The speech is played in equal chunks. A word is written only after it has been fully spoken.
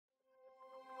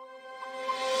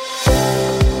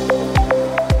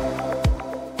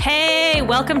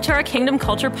Welcome to our Kingdom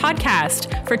Culture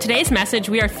podcast. For today's message,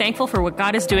 we are thankful for what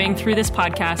God is doing through this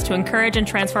podcast to encourage and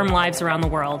transform lives around the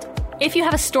world. If you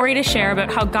have a story to share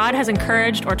about how God has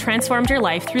encouraged or transformed your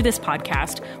life through this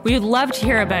podcast, we would love to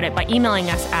hear about it by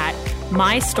emailing us at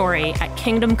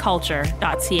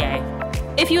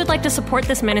mystory@kingdomculture.ca. If you would like to support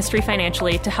this ministry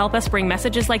financially to help us bring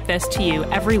messages like this to you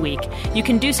every week, you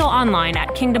can do so online at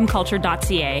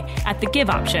kingdomculture.ca at the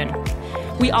Give option.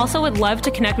 We also would love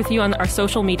to connect with you on our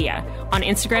social media, on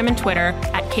Instagram and Twitter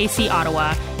at KC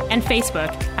Ottawa, and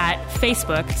Facebook at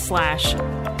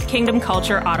Facebook/Kingdom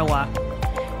Culture Ottawa.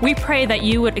 We pray that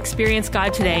you would experience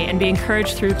God today and be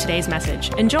encouraged through today's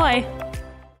message. Enjoy!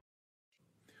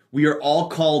 We are all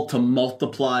called to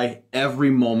multiply every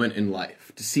moment in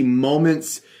life, to see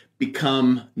moments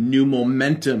become new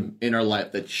momentum in our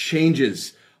life that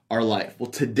changes our life.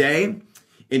 Well, today,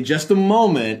 in just a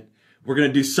moment, we're going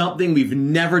to do something we've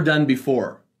never done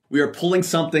before. We are pulling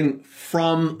something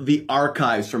from the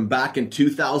archives from back in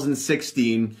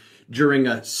 2016 during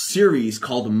a series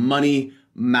called Money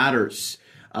Matters.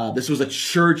 This was a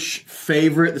church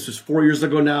favorite. This was 4 years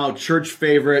ago now, church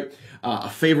favorite,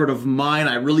 a favorite of mine.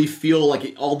 I really feel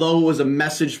like although it was a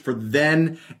message for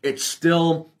then, it's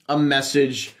still a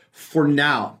message for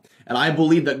now. And I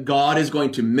believe that God is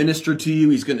going to minister to you.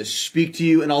 He's going to speak to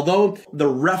you. And although the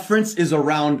reference is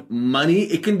around money,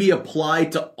 it can be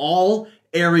applied to all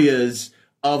areas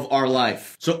of our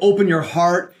life. So open your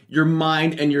heart, your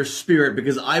mind, and your spirit,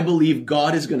 because I believe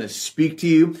God is going to speak to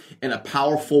you in a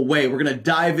powerful way. We're going to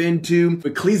dive into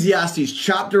Ecclesiastes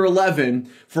chapter 11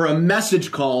 for a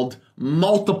message called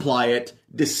Multiply It,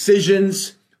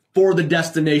 Decisions for the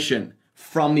Destination,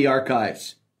 from the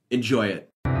archives. Enjoy it.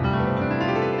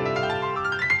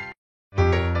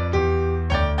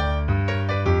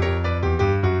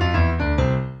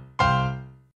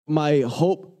 My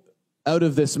hope out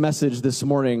of this message this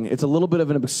morning, it's a little bit of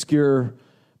an obscure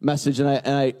message,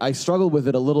 and I struggle with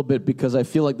it a little bit because I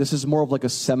feel like this is more of like a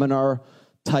seminar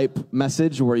type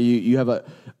message where you have a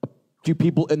few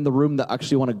people in the room that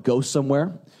actually want to go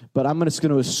somewhere, but I'm just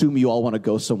going to assume you all want to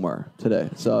go somewhere today.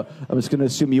 So I'm just going to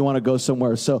assume you want to go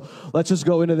somewhere. So let's just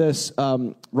go into this,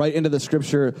 right into the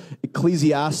scripture,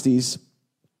 Ecclesiastes,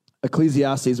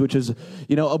 which is,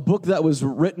 a book that was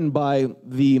written by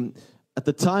at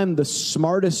the time, the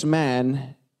smartest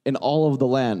man in all of the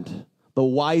land, the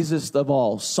wisest of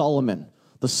all, Solomon,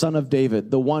 the son of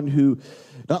David, the one who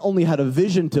not only had a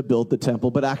vision to build the temple,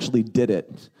 but actually did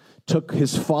it, took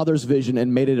his father's vision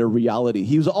and made it a reality.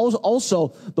 He was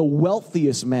also the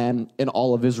wealthiest man in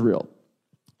all of Israel.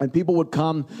 And people would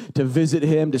come to visit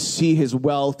him, to see his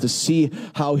wealth, to see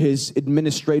how his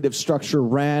administrative structure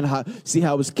ran, see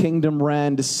how his kingdom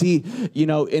ran, to see,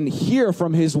 and hear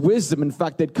from his wisdom. In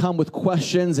fact, they'd come with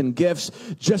questions and gifts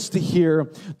just to hear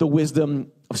the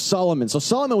wisdom of Solomon. So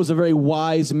Solomon was a very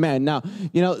wise man. Now,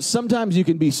 sometimes you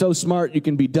can be so smart, you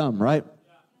can be dumb, right?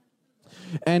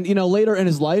 And, later in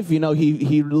his life, he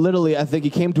literally, I think he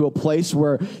came to a place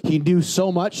where he knew so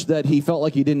much that he felt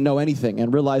like he didn't know anything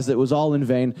and realized that it was all in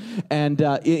vain. And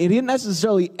it didn't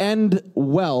necessarily end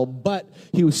well, but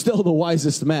he was still the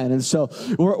wisest man. And so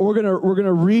we're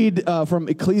gonna read from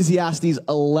Ecclesiastes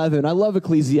 11. I love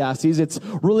Ecclesiastes. It's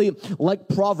really like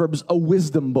Proverbs, a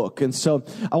wisdom book. And so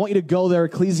I want you to go there,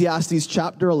 Ecclesiastes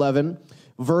chapter 11.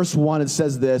 Verse 1, it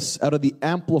says this, out of the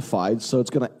Amplified, so it's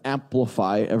going to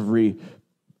amplify every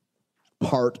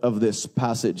part of this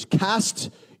passage. Cast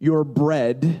your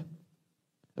bread,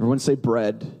 everyone say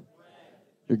bread,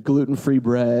 your gluten-free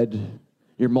bread,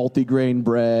 your multigrain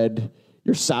bread,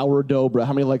 your sourdough bread.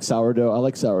 How many like sourdough? I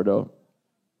like sourdough.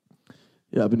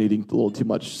 Yeah, I've been eating a little too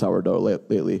much sourdough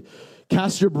lately.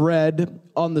 Cast your bread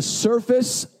on the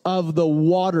surface of the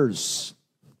waters.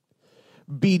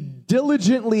 Be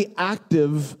diligently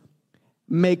active,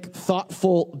 make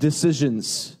thoughtful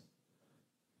decisions.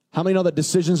 How many know that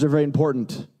decisions are very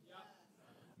important?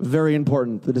 Very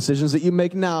important. The decisions that you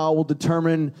make now will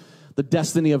determine the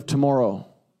destiny of tomorrow.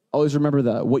 Always remember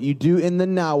that. What you do in the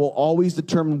now will always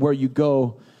determine where you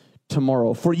go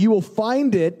tomorrow. For you will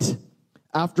find it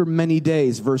after many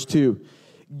days. Verse 2.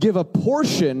 Give a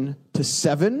portion to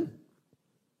 7,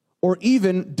 or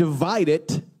even divide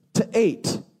it to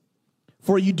 8.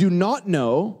 For you do not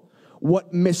know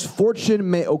what misfortune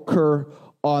may occur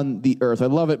on the earth. I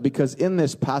love it because in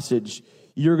this passage,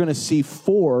 you're going to see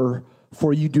 4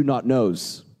 for you do not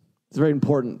knows. It's very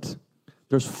important.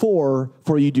 There's 4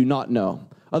 for you do not know.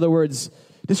 In other words,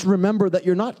 just remember that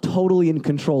you're not totally in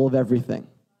control of everything.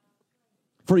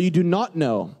 For you do not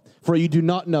know. For you do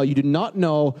not know. You do not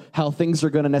know how things are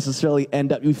going to necessarily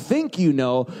end up. You think you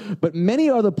know, but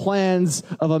many are the plans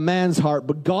of a man's heart,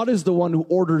 but God is the one who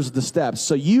orders the steps.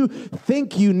 So you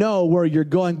think you know where you're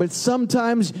going, but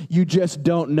sometimes you just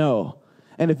don't know.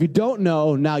 And if you don't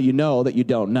know, now you know that you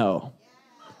don't know.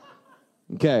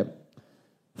 Okay.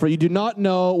 For you do not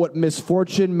know what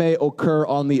misfortune may occur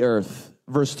on the earth.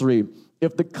 Verse 3.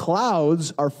 If the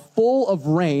clouds are full of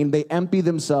rain, they empty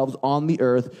themselves on the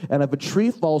earth. And if a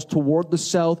tree falls toward the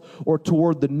south or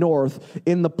toward the north,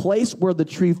 in the place where the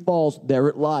tree falls, there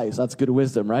it lies. That's good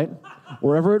wisdom, right?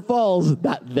 Wherever it falls,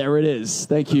 there it is.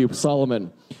 Thank you,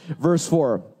 Solomon. Verse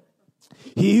 4.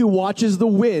 He who watches the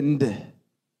wind,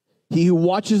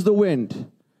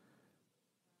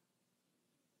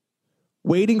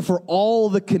 waiting for all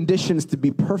the conditions to be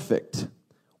perfect,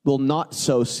 will not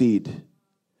sow seed.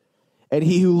 And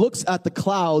he who looks at the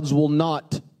clouds will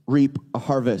not reap a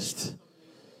harvest.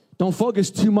 Don't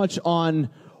focus too much on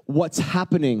what's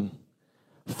happening.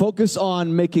 Focus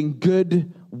on making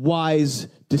good, wise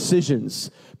decisions.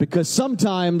 Because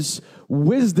sometimes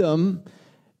wisdom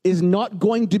is not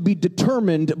going to be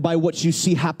determined by what you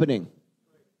see happening.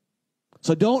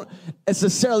 So don't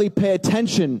necessarily pay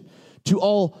attention to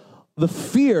all the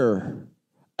fear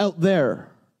out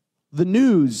there, the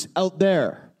news out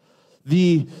there,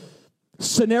 the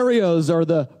scenarios or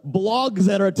the blogs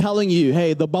that are telling you,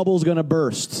 hey, the bubble's going to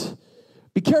burst.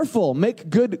 Be careful. Make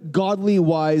good, godly,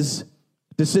 wise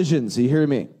decisions. You hear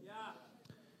me? Yeah.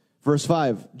 Verse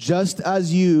 5, just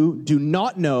as you do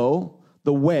not know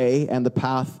the way and the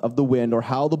path of the wind or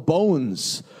how the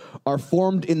bones are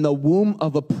formed in the womb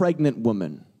of a pregnant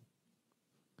woman,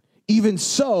 even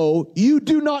so, you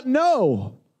do not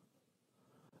know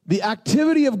the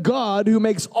activity of God who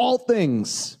makes all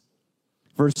things.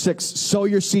 Verse 6, sow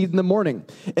your seed in the morning,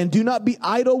 and do not be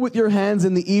idle with your hands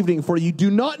in the evening, for you do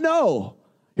not know.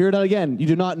 Hear it out again. You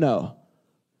do not know.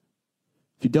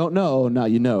 If you don't know, now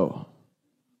you know.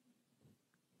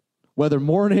 Whether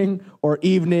morning or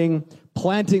evening,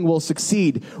 planting will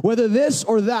succeed. Whether this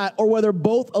or that, or whether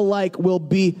both alike will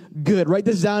be good. Write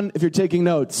this down if you're taking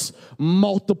notes.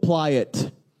 Multiply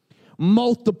it.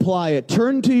 Multiply it.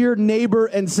 Turn to your neighbor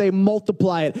and say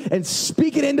multiply it. And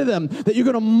speak it into them that you're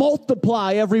going to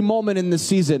multiply every moment in this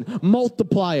season.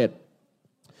 Multiply it.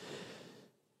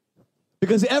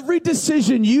 Because every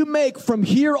decision you make from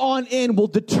here on in will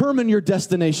determine your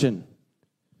destination.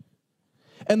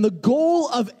 And the goal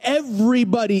of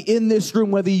everybody in this room,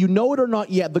 whether you know it or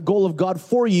not yet, the goal of God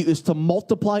for you is to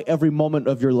multiply every moment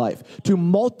of your life. To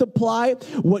multiply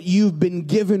what you've been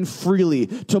given freely.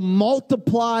 To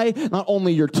multiply not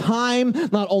only your time,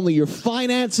 not only your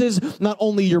finances, not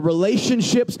only your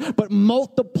relationships, but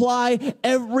multiply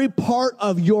every part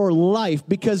of your life.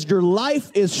 Because your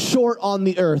life is short on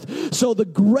the earth. So the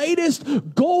greatest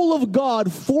goal of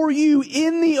God for you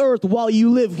in the earth while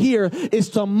you live here is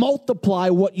to multiply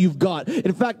what you've got.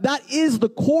 In fact, that is the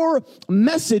core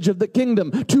message of the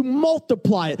kingdom, to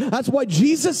multiply it. That's why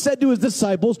Jesus said to his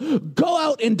disciples, go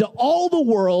out into all the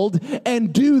world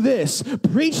and do this.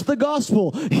 Preach the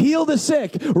gospel, heal the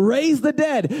sick, raise the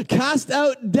dead, cast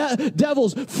out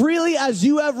devils, freely as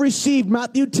you have received.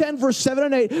 Matthew 10, verse 7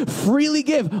 and 8, freely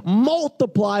give,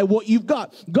 multiply what you've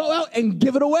got. Go out and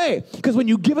give it away, because when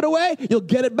you give it away, you'll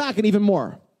get it back and even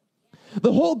more.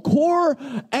 The whole core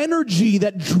energy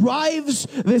that drives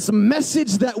this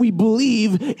message that we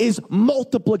believe is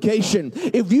multiplication.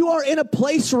 If you are in a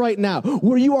place right now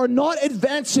where you are not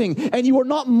advancing and you are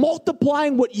not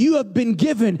multiplying what you have been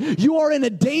given, you are in a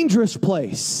dangerous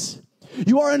place.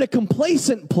 You are in a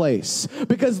complacent place,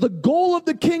 because the goal of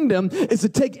the kingdom is to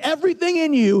take everything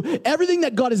in you, everything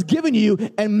that God has given you,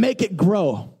 and make it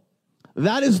grow.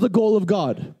 That is the goal of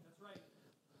God.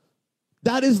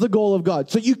 That is the goal of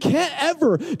God. So you can't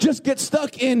ever just get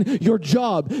stuck in your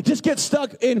job. Just get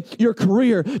stuck in your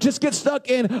career. Just get stuck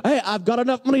in, hey, I've got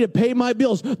enough money to pay my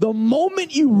bills. The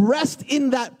moment you rest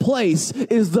in that place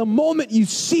is the moment you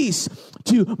cease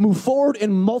to move forward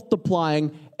in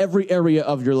multiplying every area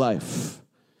of your life.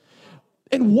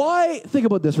 And why, think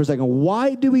about this for a second,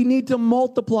 why do we need to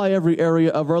multiply every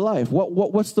area of our life?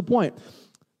 What's the point?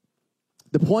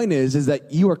 The point is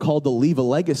that you are called to leave a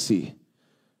legacy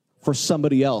for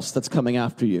somebody else that's coming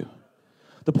after you.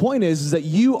 The point is that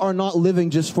you are not living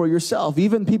just for yourself.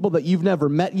 Even people that you've never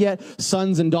met yet,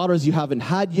 sons and daughters you haven't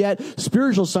had yet,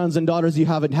 spiritual sons and daughters you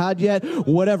haven't had yet,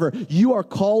 whatever. You are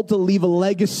called to leave a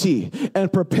legacy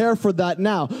and prepare for that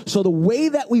now. So the way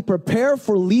that we prepare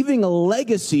for leaving a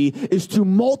legacy is to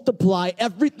multiply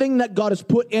everything that God has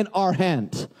put in our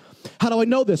hand. How do I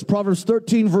know this? Proverbs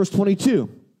 13, verse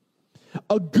 22.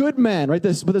 A good man, put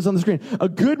this on the screen. A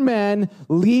good man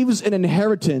leaves an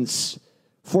inheritance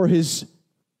for his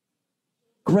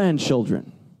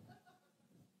grandchildren.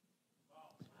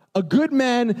 A good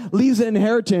man leaves an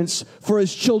inheritance for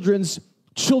his children's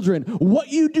children. What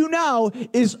you do now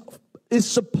is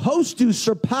supposed to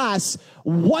surpass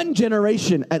one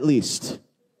generation at least.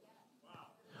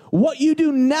 What you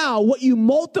do now, what you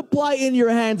multiply in your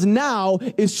hands now,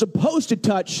 is supposed to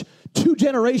touch 2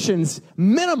 generations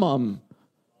minimum.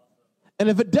 And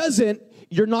if it doesn't,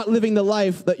 you're not living the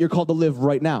life that you're called to live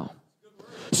right now.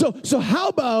 So how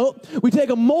about we take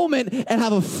a moment and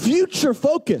have a future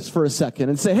focus for a second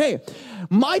and say, hey,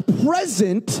 my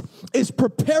present is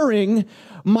preparing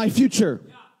my future.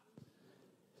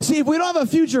 See, if we don't have a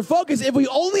future focus, if we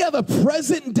only have a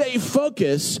present day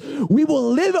focus, we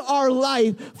will live our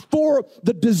life for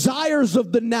the desires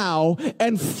of the now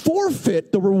and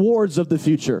forfeit the rewards of the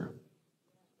future.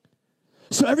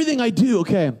 So everything I do,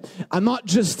 okay, I'm not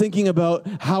just thinking about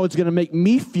how it's going to make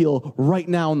me feel right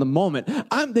now in the moment.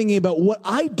 I'm thinking about what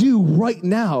I do right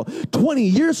now, 20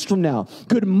 years from now,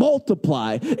 could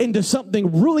multiply into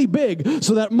something really big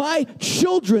so that my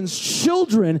children's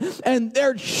children and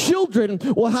their children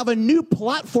will have a new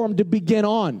platform to begin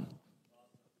on.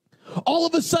 All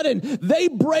of a sudden, they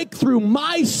break through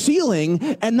my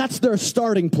ceiling, and that's their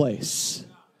starting place.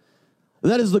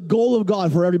 That is the goal of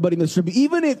God for everybody in this room.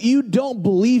 Even if you don't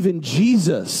believe in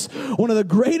Jesus, one of the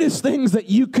greatest things that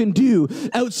you can do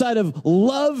outside of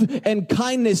love and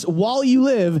kindness while you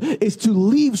live is to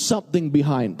leave something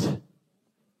behind.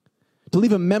 To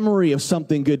leave a memory of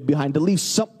something good behind. To leave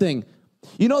something.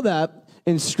 You know that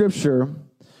in Scripture,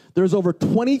 there's over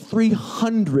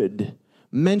 2,300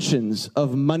 mentions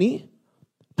of money,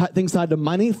 things tied to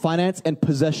money, finance, and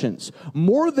possessions.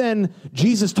 More than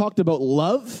Jesus talked about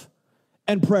love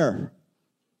and prayer.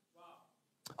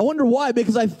 I wonder why,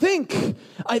 because I think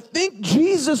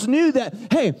Jesus knew that,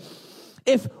 hey,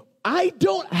 if I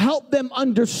don't help them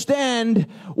understand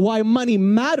why money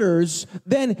matters,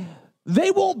 then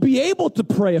they won't be able to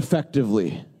pray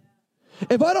effectively.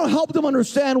 If I don't help them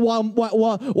understand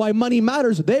why money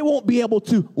matters, they won't be able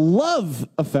to love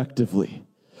effectively.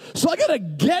 So I got to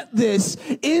get this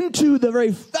into the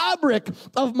very fabric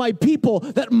of my people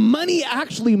that money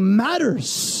actually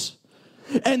matters.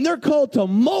 And they're called to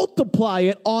multiply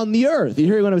it on the earth. You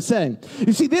hear what I'm saying?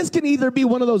 You see, this can either be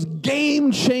one of those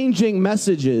game-changing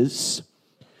messages,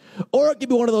 or it can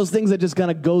be one of those things that just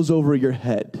kind of goes over your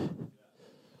head.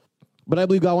 But I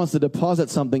believe God wants to deposit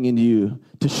something in you,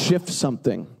 to shift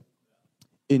something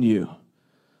in you.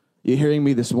 You hearing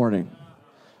me this morning?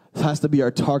 This has to be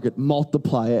our target.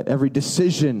 Multiply it. Every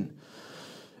decision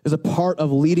is a part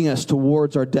of leading us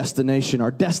towards our destination.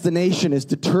 Our destination is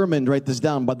determined, write this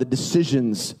down, by the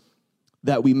decisions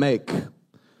that we make,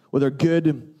 whether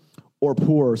good or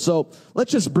poor. So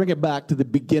let's just bring it back to the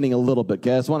beginning a little bit,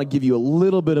 guys. I want to give you a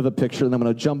little bit of a picture, and I'm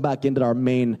going to jump back into our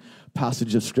main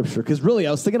passage of Scripture. Because really,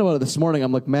 I was thinking about it this morning.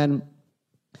 I'm like, man,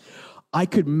 I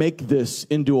could make this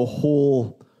into a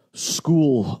whole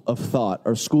school of thought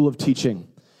or school of teaching.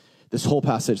 This whole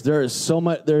passage. There is so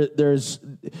much, there's,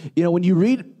 you know, when you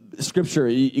read Scripture,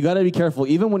 you got to be careful,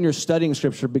 even when you're studying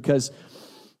Scripture, because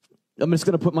I'm just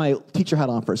going to put my teacher hat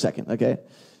on for a second, okay?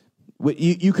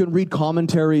 You can read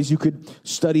commentaries, you could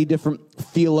study different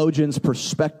theologians,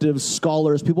 perspectives,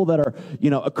 scholars, people that are,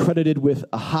 accredited with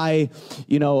a high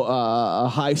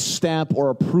stamp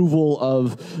or approval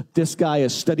of this guy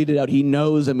has studied it out. He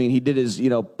knows, he did his,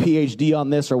 PhD on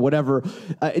this or whatever.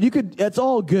 And it's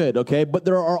all good, okay? But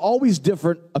there are always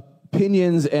different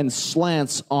opinions and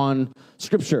slants on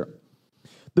Scripture.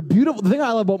 The thing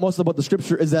I love most about the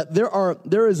Scripture is that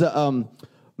there is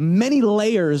many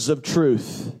layers of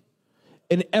truth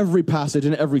in every passage,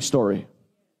 in every story.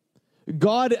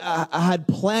 God had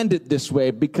planned it this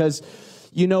way because,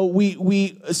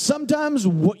 we sometimes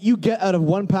what you get out of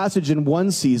one passage in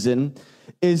one season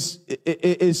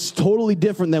is totally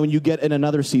different than when you get in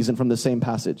another season from the same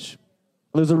passage.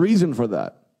 There's a reason for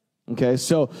that. Okay,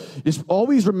 so just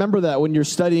always remember that when you're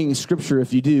studying Scripture,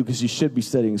 if you do, because you should be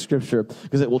studying Scripture,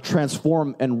 because it will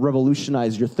transform and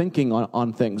revolutionize your thinking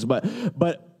on things. But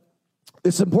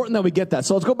it's important that we get that.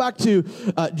 So let's go back to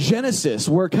Genesis,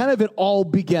 where kind of it all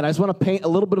began. I just want to paint a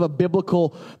little bit of a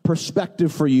biblical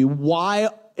perspective for you. Why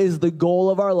is the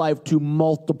goal of our life to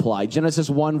multiply? Genesis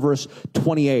 1, verse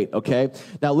 28, okay?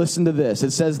 Now listen to this. It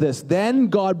says this, then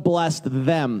God blessed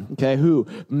them, okay? Who?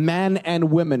 Men and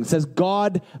women. It says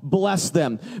God blessed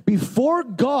them. Before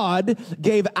God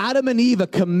gave Adam and Eve a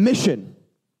commission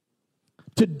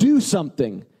to do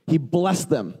something, he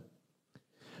blessed them.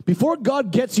 Before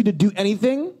God gets you to do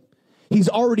anything, He's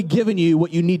already given you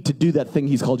what you need to do that thing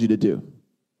he's called you to do.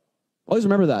 Always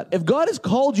remember that. If God has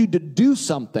called you to do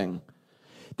something,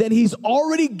 then he's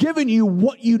already given you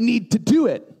what you need to do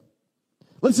it.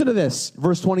 Listen to this,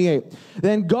 verse 28.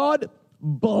 Then God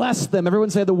blessed them. Everyone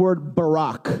say the word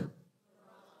Barack.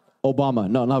 Obama.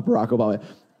 No, not Barack Obama.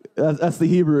 That's the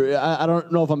Hebrew. I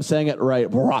don't know if I'm saying it right.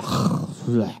 Barak.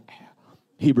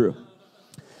 Hebrew.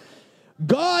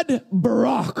 God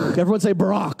Barak. Everyone say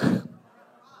Barak.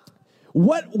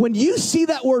 When you see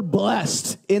that word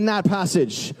blessed in that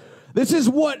passage, this is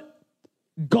what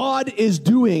God is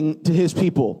doing to his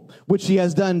people, which he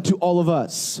has done to all of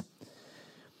us.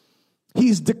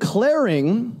 He's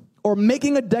declaring or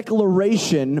making a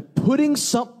declaration, putting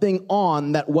something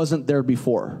on that wasn't there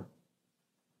before.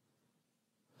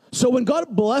 So when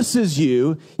God blesses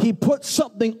you, he puts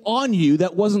something on you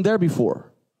that wasn't there before.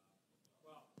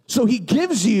 So he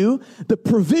gives you the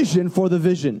provision for the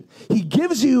vision. He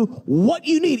gives you what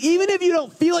you need. Even if you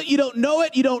don't feel it, you don't know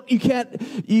it, you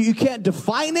can't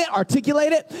define it,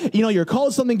 articulate it. You know, you're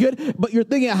called something good, but you're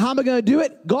thinking, how am I going to do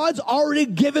it? God's already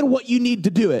given what you need to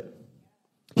do it.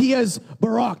 He has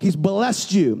Barak. He's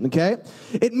blessed you, okay?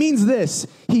 It means this.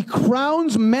 He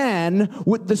crowns man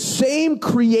with the same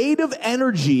creative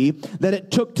energy that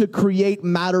it took to create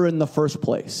matter in the first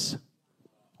place.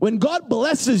 When God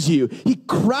blesses you, he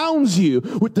crowns you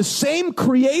with the same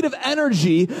creative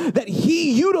energy that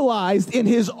he utilized in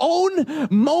his own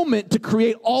moment to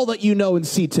create all that you know and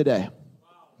see today.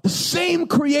 The same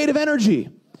creative energy.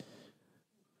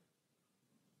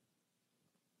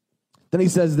 Then he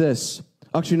says this.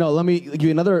 Actually, no, let me give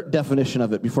you another definition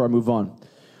of it before I move on.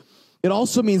 It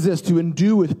also means this, to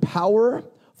endue with power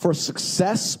for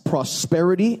success,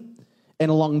 prosperity, and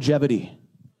longevity.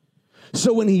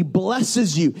 So when he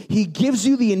blesses you, he gives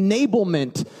you the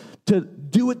enablement to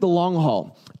do it the long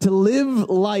haul, to live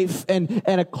life and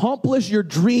accomplish your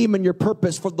dream and your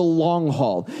purpose for the long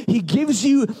haul. He gives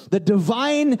you the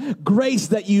divine grace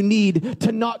that you need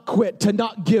to not quit, to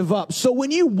not give up. So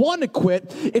when you want to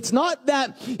quit, it's not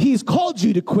that he's called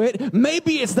you to quit.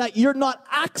 Maybe it's that you're not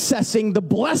accessing the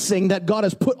blessing that God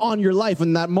has put on your life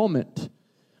in that moment.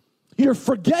 You're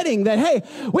forgetting that, hey,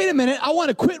 wait a minute, I want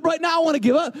to quit right now, I want to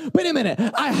give up. Wait a minute,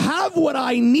 I have what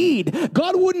I need.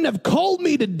 God wouldn't have called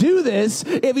me to do this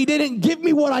if he didn't give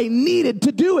me what I needed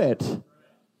to do it.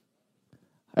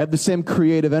 I have the same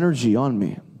creative energy on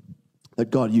me that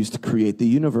God used to create the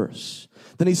universe.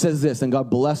 Then he says this, and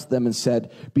God blessed them and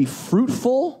said, be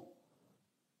fruitful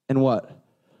and what?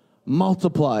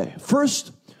 Multiply.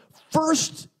 First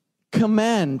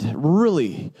command,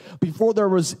 really, before there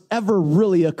was ever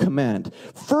really a command.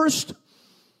 First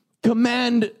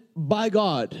command by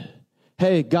God.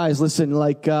 Hey, guys, listen,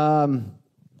 like, you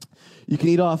can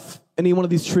eat off any one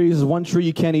of these trees. There's one tree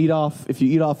you can't eat off. If you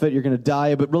eat off it, you're going to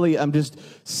die. But really, I'm just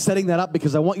setting that up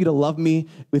because I want you to love me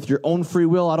with your own free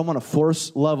will. I don't want to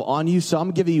force love on you. So I'm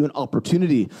giving you an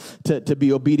opportunity to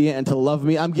be obedient and to love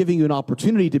me. I'm giving you an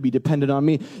opportunity to be dependent on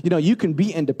me. You know, you can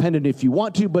be independent if you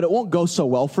want to, but it won't go so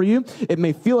well for you. It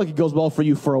may feel like it goes well for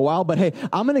you for a while, but hey,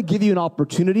 I'm going to give you an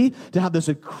opportunity to have this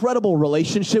incredible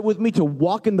relationship with me, to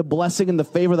walk in the blessing and the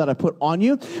favor that I put on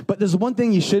you. But there's one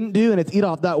thing you shouldn't do, and it's eat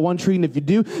off that one tree. And if you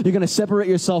do, you're going to separate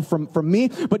yourself from me.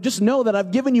 But just know that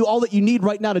I've given you all that you need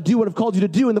right now to do what I've called you to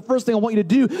do. And the first thing I want you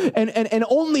to do and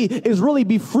only is really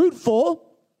be fruitful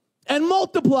and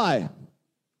multiply.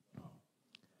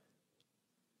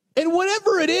 And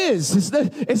whatever it is,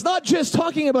 it's not just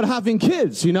talking about having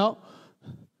kids, you know.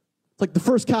 It's like the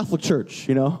First Catholic Church,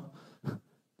 you know.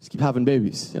 Just keep having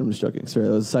babies. I'm just joking. Sorry,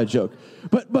 that was a side joke.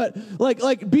 But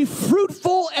like be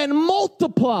fruitful and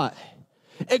multiply.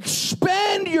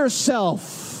 Expand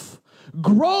yourself.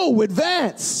 Grow,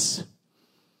 advance.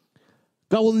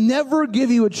 God will never give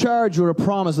you a charge or a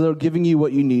promise without giving you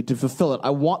what you need to fulfill it. I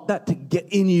want that to get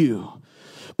in you.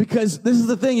 Because this is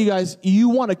the thing, you guys, you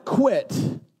want to quit.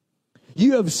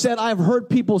 You have said, I've heard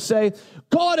people say,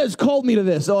 God has called me to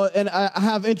this. Oh, and I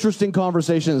have interesting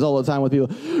conversations all the time with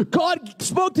people. God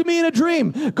spoke to me in a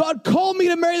dream. God called me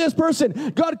to marry this person.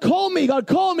 God called me. God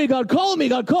called me. God called me.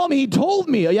 God called me. He told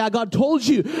me. Yeah, God told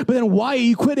you. But then why are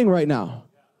you quitting right now?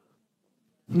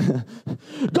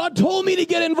 God told me to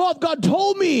get involved. God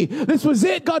told me this was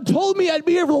it. God told me I'd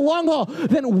be here for the long haul.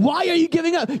 Then why are you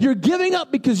giving up? You're giving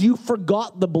up because you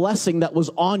forgot the blessing that was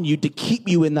on you to keep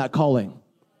you in that calling.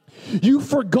 You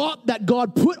forgot that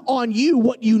God put on you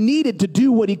what you needed to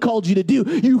do what he called you to do.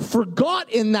 You forgot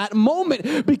in that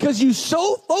moment because you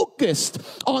so focused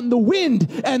on the wind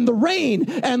and the rain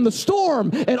and the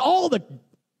storm and all the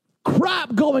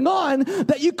crap going on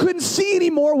that you couldn't see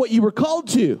anymore what you were called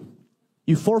to.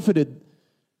 You forfeited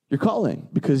your calling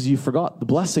because you forgot the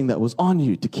blessing that was on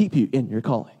you to keep you in your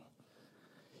calling.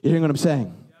 You hearing what I'm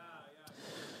saying?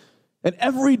 And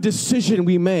every decision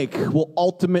we make will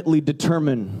ultimately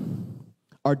determine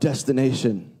our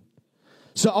destination.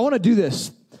 So I want to do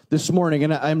this morning,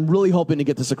 and I'm really hoping to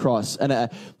get this across.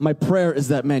 And my prayer is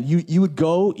that, man, you would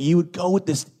go with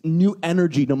this new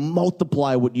energy to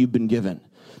multiply what you've been given.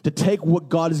 To take what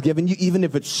God has given you, even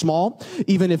if it's small,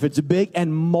 even if it's big,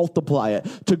 and multiply it,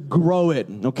 to grow it,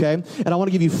 okay? And I want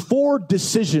to give you 4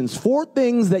 decisions, 4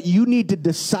 things that you need to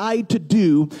decide to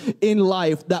do in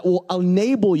life that will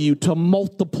enable you to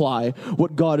multiply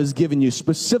what God has given you,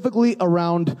 specifically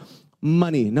around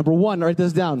money. Number 1, write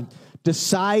this down.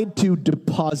 Decide to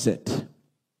deposit.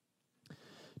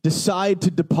 Decide to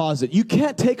deposit. You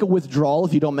can't take a withdrawal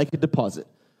if you don't make a deposit.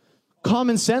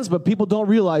 Common sense, but people don't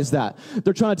realize that.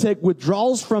 They're trying to take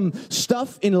withdrawals from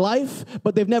stuff in life,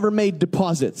 but they've never made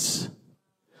deposits.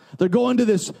 They're going to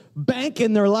this bank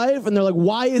in their life, and they're like,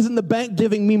 why isn't the bank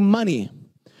giving me money?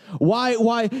 Why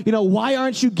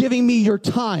aren't you giving me your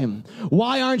time?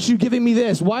 Why aren't you giving me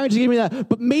this? Why aren't you giving me that?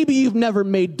 But maybe you've never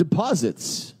made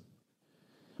deposits.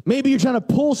 Maybe you're trying to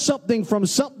pull something from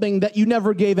something that you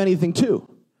never gave anything to.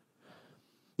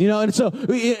 And so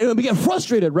we get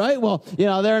frustrated, right? Well,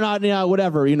 they're not,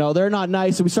 whatever, they're not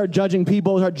nice. So we start judging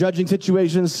people, start judging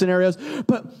situations, scenarios.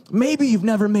 But maybe you've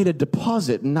never made a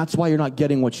deposit, and that's why you're not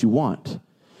getting what you want.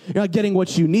 You're not getting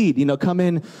what you need. Come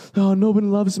in, oh, no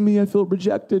one loves me. I feel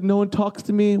rejected. No one talks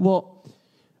to me. Well,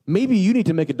 maybe you need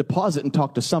to make a deposit and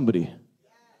talk to somebody.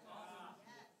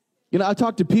 I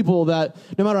talk to people that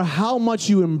no matter how much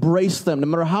you embrace them, no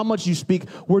matter how much you speak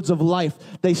words of life,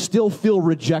 they still feel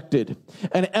rejected.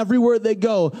 And everywhere they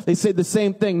go, they say the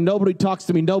same thing. Nobody talks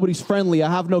to me. Nobody's friendly. I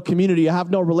have no community. I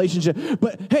have no relationship.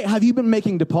 But hey, have you been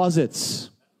making deposits?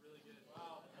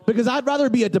 Because I'd rather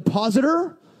be a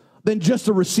depositor than just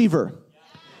a receiver.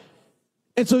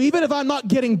 And so even if I'm not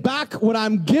getting back what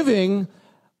I'm giving,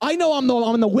 I know I'm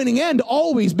on the winning end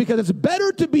always, because it's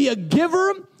better to be a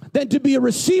giver than to be a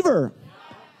receiver.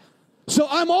 So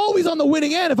I'm always on the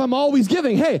winning end if I'm always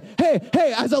giving. Hey,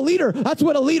 as a leader, that's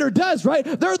what a leader does, right?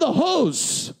 They're the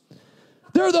hose.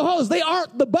 They're the hose. They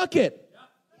aren't the bucket.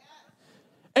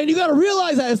 And you got to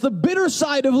realize that it's the bitter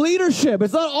side of leadership.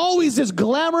 It's not always this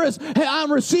glamorous, hey,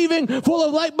 I'm receiving, full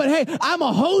of light, but hey, I'm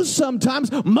a hose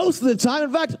sometimes, most of the time,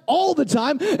 in fact, all the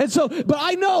time. And so, but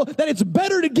I know that it's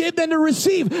better to give than to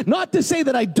receive. Not to say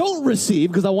that I don't receive,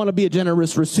 because I want to be a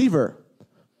generous receiver.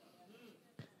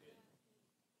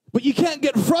 But you can't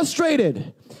get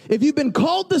frustrated. If you've been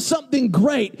called to something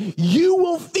great, you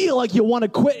will feel like you want to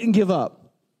quit and give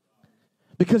up.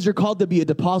 Because you're called to be a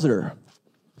depositor.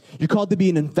 You're called to be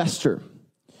an investor.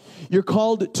 You're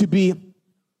called to be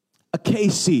a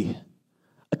KC,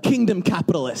 a kingdom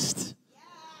capitalist.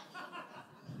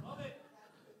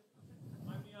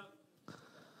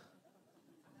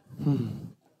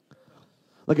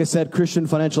 Like I said, Christian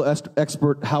financial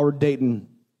expert Howard Dayton,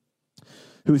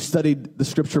 who studied the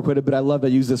scripture quite a bit, I love to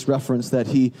use this reference, that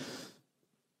he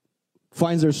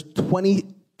finds there's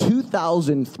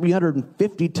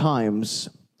 22,350 times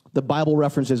the Bible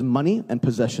references money and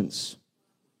possessions.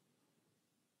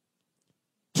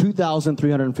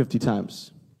 2,350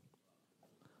 times.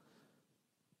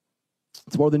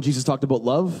 It's more than Jesus talked about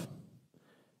love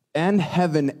and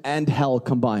heaven and hell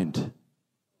combined.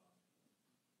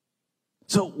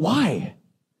 So why?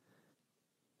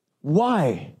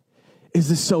 Why is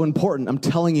this so important? I'm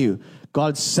telling you,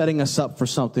 God's setting us up for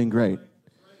something great.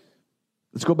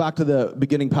 Let's go back to the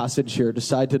beginning passage here.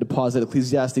 Decide to deposit.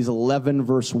 Ecclesiastes 11,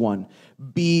 verse 1.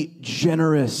 Be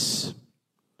generous.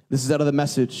 This is out of the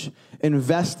Message.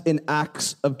 Invest in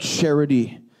acts of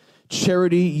charity.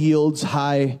 Charity yields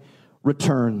high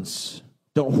returns.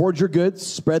 Don't hoard your goods.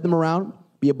 Spread them around.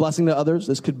 Be a blessing to others.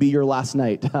 This could be your last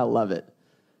night. I love it.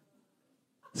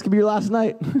 This could be your last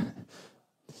night.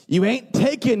 You ain't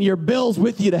taking your bills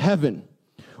with you to heaven,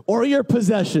 or your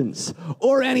possessions,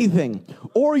 or anything,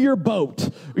 or your boat,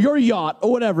 your yacht,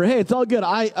 or whatever. Hey, it's all good.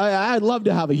 I'd love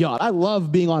to have a yacht. I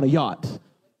love being on a yacht.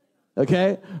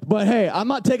 Okay? But hey, I'm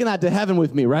not taking that to heaven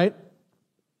with me, right?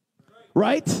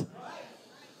 Right?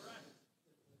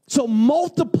 So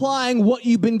multiplying what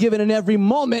you've been given in every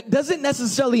moment doesn't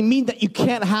necessarily mean that you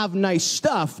can't have nice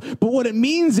stuff. But what it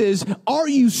means is, are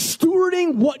you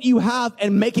stewarding what you have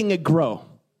and making it grow?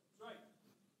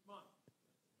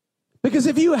 Because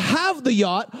if you have the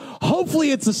yacht,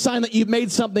 hopefully it's a sign that you've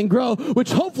made something grow,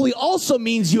 which hopefully also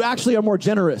means you actually are more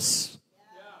generous.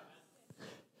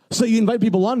 So you invite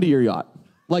people onto your yacht,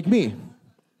 like me.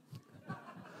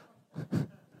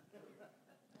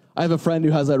 I have a friend who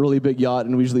has that really big yacht,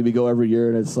 and usually we go every year,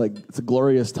 and it's a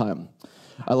glorious time.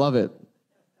 I love it.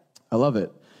 I love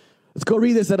it. Let's go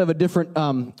read this out of a different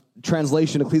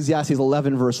translation, Ecclesiastes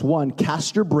 11, verse 1.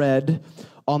 Cast your bread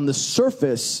on the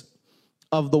surface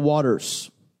of the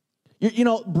waters. You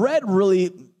know, bread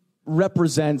really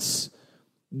represents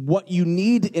what you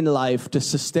need in life to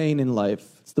sustain in life.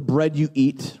 It's the bread you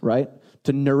eat, right?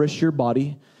 To nourish your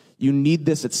body. You need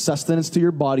this. It's sustenance to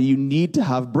your body. You need to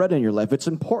have bread in your life. It's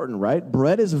important, right?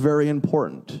 Bread is very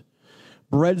important.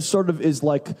 Bread sort of is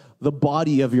like the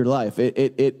body of your life.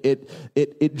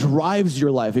 It drives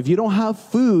your life. If you don't have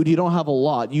food, you don't have a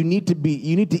lot. You need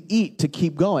to eat to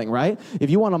keep going, right? If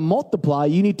you want to multiply,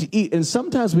 you need to eat. And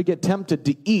sometimes we get tempted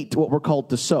to eat what we're called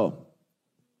to sow.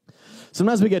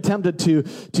 Sometimes we get tempted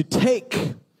to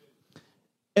take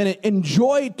and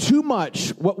enjoy too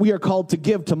much what we are called to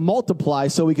give, to multiply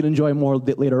so we can enjoy more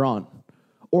later on,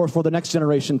 or for the next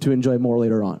generation to enjoy more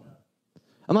later on.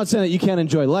 I'm not saying that you can't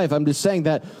enjoy life. I'm just saying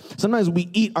that sometimes we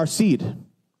eat our seed and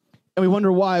we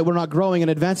wonder why we're not growing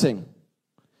and advancing.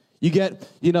 You get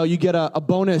a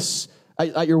bonus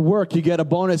at your work. You get a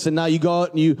bonus, and now you go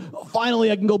out and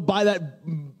finally I can go buy that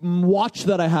watch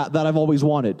that I've always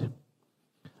wanted.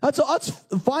 That's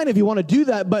fine if you want to do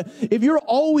that, but if you're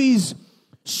always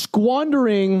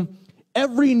squandering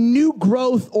every new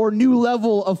growth or new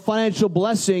level of financial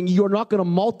blessing, you're not going to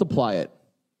multiply it.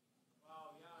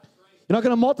 You're not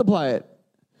going to multiply it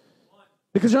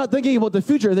because you're not thinking about the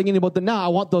future. You're thinking about the now. I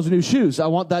want those new shoes. I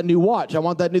want that new watch. I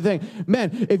want that new thing.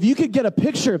 Man, if you could get a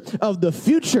picture of the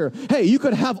future, hey, you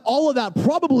could have all of that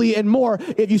probably and more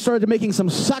if you started making some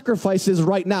sacrifices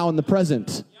right now in the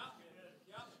present.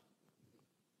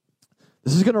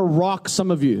 This is going to rock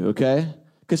some of you, okay?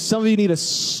 Because some of you need a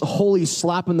holy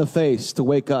slap in the face to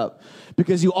wake up.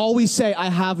 Because you always say, I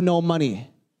have no money.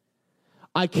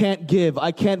 I can't give.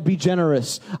 I can't be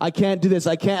generous. I can't do this.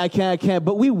 I can't.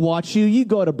 But we watch you. You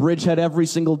go to Bridgehead every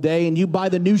single day and you buy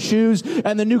the new shoes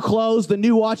and the new clothes, the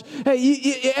new watch. Hey,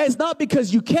 it's not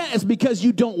because you can't. It's because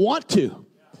you don't want to.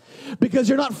 Because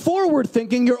you're not forward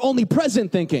thinking. You're only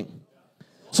present thinking.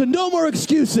 So no more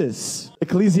excuses.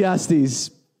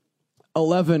 Ecclesiastes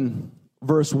 11,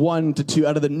 verse 1 to 2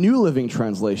 out of the New Living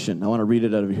Translation. I want to read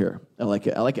it out of here. I like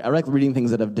it. I like reading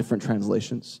things that have different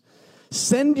translations.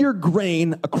 Send your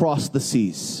grain across the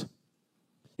seas.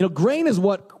 You know, grain is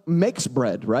what makes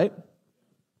bread, right?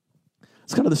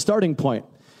 It's kind of the starting point.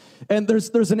 And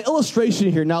there's an illustration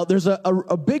here. Now, there's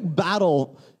a big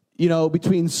battle, you know,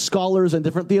 between scholars and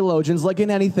different theologians, like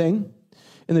in anything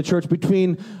in the church,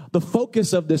 between the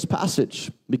focus of this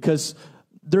passage. Because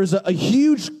there's a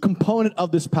huge component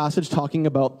of this passage talking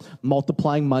about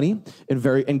multiplying money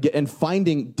and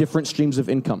finding different streams of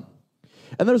income.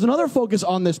 And there's another focus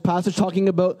on this passage talking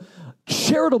about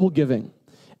charitable giving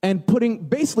and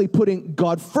basically putting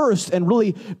God first and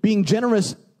really being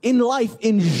generous in life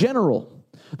in general.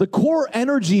 The core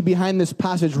energy behind this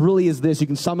passage really is this. You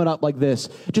can sum it up like this.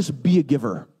 Just be a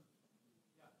giver.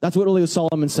 That's what really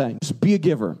Solomon's saying. Just be a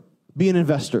giver. Be an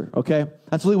investor, okay?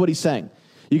 That's really what he's saying.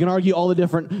 You can argue all the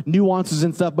different nuances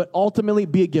and stuff, but ultimately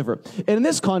be a giver. And in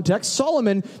this context,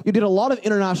 Solomon, he did a lot of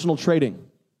international trading.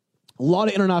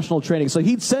 So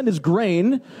he'd send his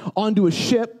grain onto a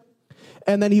ship,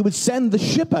 and then he would send the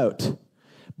ship out.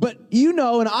 But you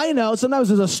know, and I know, sometimes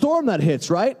there's a storm that hits,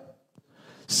 right?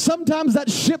 Sometimes that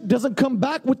ship doesn't come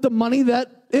back with the money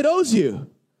that it owes you.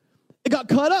 It got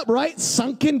caught up, right?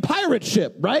 Sunken pirate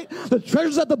ship, right? The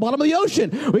treasure's at the bottom of the ocean.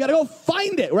 We got to go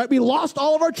find it, right? We lost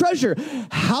all of our treasure.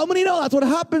 How many know that's what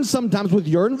happens sometimes with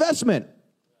your investment,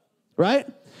 right?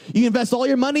 You invest all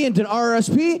your money into an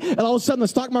RRSP, and all of a sudden the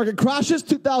stock market crashes.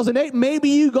 2008, maybe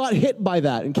you got hit by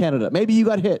that in Canada. Maybe you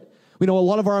got hit. We know a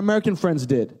lot of our American friends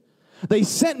did.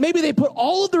 Maybe they put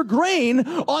all of their grain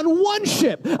on one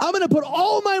ship. I'm going to put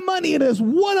all my money into this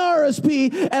one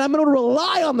RRSP, and I'm going to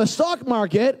rely on the stock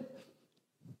market.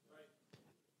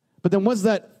 But then once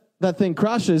that thing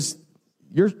crashes,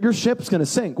 your ship's going to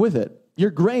sink with it.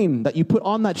 Your grain that you put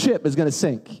on that ship is going to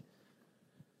sink.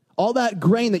 All that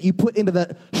grain that you put into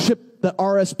that ship, that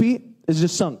RSP, is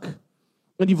just sunk.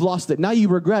 And you've lost it. Now you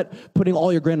regret putting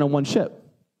all your grain on one ship.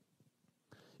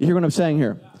 You hear what I'm saying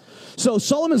here? So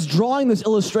Solomon's drawing this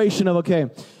illustration of, okay,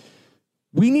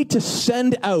 we need to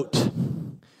send out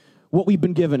what we've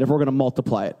been given if we're going to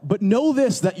multiply it. But know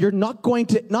this, that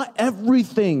not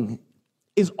everything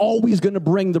is always going to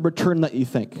bring the return that you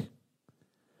think.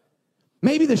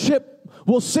 Maybe the ship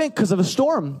will sink because of a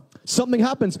storm. Something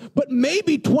happens. But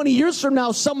maybe 20 years from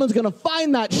now, someone's going to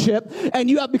find that ship, and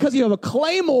because you have a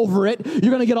claim over it, you're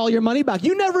going to get all your money back.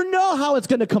 You never know how it's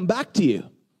going to come back to you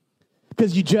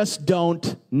because you just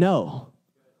don't know.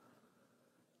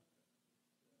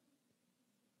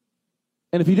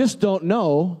 And if you just don't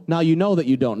know, now you know that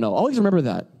you don't know. Always remember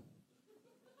that.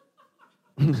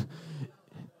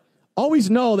 Always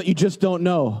know that you just don't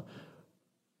know.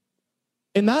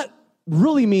 And that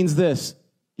really means this.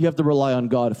 You have to rely on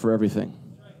God for everything.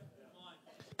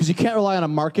 Because you can't rely on a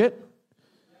market.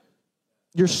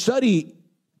 Your study,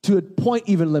 to a point,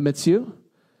 even limits you.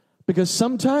 Because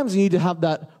sometimes you need to have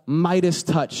that Midas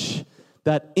touch,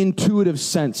 that intuitive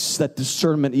sense, that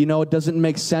discernment. You know, it doesn't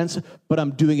make sense, but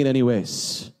I'm doing it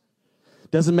anyways.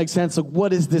 Doesn't make sense. Like,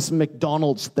 what is this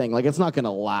McDonald's thing? Like, it's not going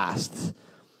to last.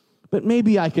 But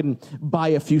maybe I can buy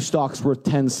a few stocks worth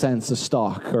 10 cents a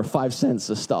stock or 5 cents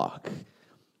a stock.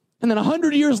 And then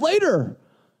 100 years later,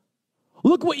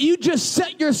 look what you just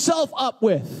set yourself up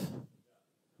with.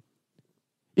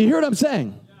 You hear what I'm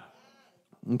saying?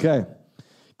 Okay.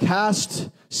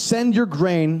 Send your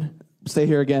grain, stay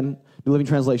here again, New Living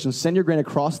Translation, send your grain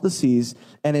across the seas,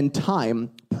 and in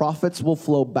time, profits will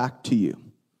flow back to you.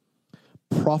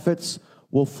 Profits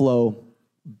will flow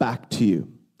back to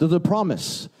you. There's a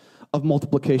promise of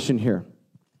multiplication here.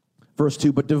 Verse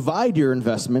 2, but divide your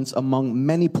investments among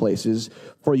many places,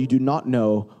 for you do not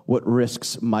know what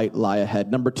risks might lie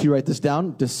ahead. Number 2, write this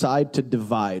down, decide to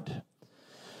divide.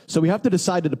 So we have to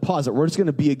decide to deposit. We're just going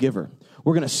to be a giver.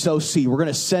 We're going to sow seed. We're going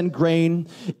to send grain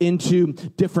into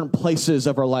different places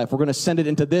of our life. We're going to send it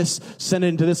into this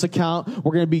account.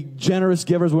 We're going to be generous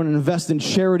givers. We're going to invest in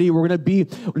charity. We're going to be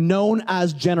known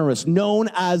as generous, known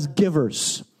as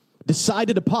givers. Decide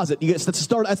to deposit.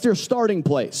 That's your starting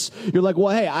place. You're like,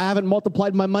 well, hey, I haven't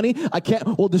multiplied my money. I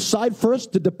can't. Well, decide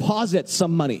first to deposit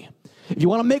some money. If you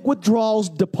want to make withdrawals,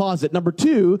 deposit. Number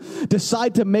 2,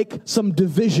 decide to make some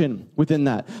division within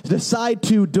that. Decide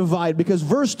to divide. Because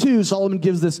verse 2, Solomon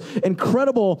gives this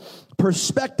incredible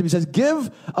perspective. He says,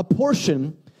 give a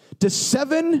portion to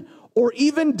 7 or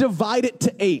even divide it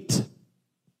to 8.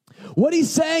 What he's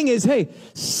saying is, hey,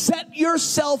 set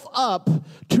yourself up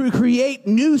to create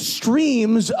new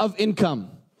streams of income.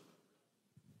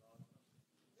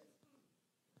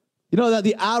 You know that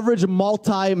the average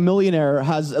multi-millionaire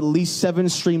has at least 7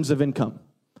 streams of income.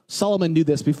 Solomon knew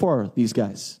this before these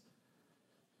guys.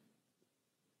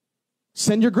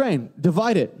 Send your grain,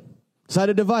 divide it. Decide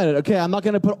to divide it. Okay, I'm not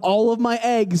going to put all of my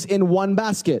eggs in one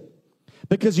basket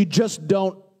because you just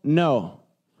don't know.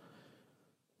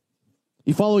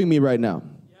 You following me right now?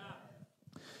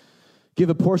 Yeah. Give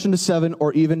a portion to 7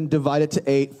 or even divide it to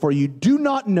 8, for you do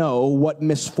not know what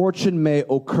misfortune may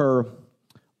occur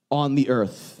on the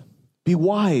earth. Be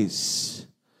wise.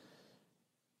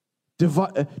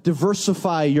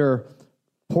 Diversify your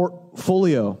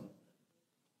portfolio.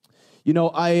 You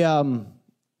know,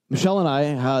 Michelle and I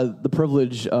had the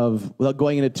privilege of, without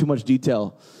going into too much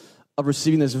detail, of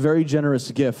receiving this very generous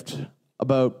gift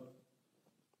about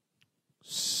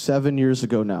 7 years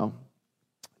ago now.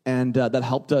 And that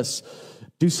helped us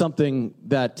do something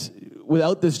that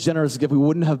without this generous gift, we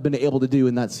wouldn't have been able to do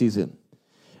in that season.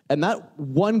 And that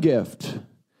one gift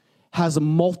has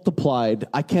multiplied,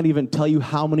 I can't even tell you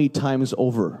how many times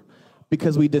over,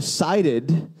 because we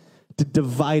decided to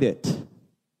divide it.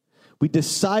 We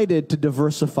decided to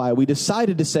diversify. We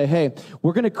decided to say, hey,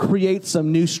 we're going to create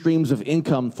some new streams of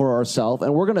income for ourselves,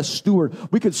 and we're going to steward.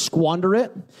 We could squander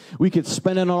it. We could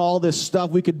spend it on all this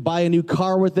stuff. We could buy a new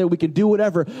car with it. We could do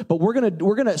whatever, but we're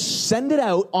going to send it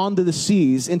out onto the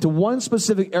seas into one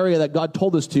specific area that God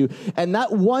told us to, and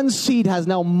that one seed has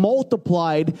now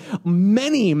multiplied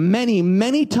many, many,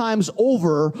 many times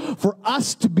over for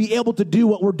us to be able to do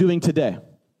what we're doing today.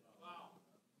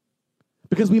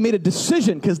 Because we made a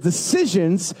decision, because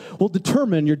decisions will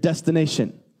determine your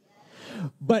destination.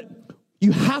 But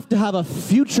you have to have a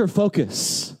future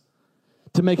focus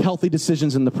to make healthy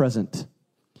decisions in the present.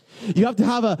 You have to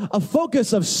have a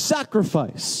focus of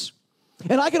sacrifice.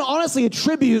 And I can honestly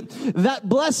attribute that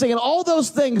blessing and all those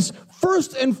things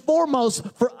first and foremost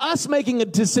for us making a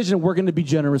decision. We're going to be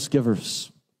generous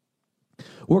givers.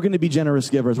 We're going to be generous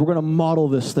givers. We're going to model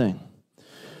this thing.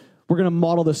 We're going to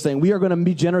model this thing. We are going to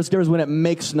be generous givers when it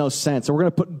makes no sense. And we're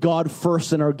going to put God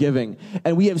first in our giving.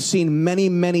 And we have seen many,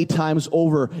 many times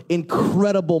over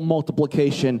incredible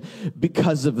multiplication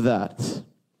because of that.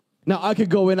 Now, I could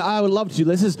go in. I would love to.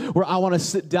 This is where I want to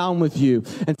sit down with you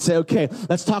and say, okay,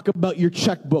 let's talk about your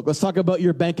checkbook. Let's talk about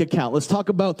your bank account. Let's talk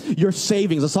about your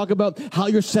savings. Let's talk about how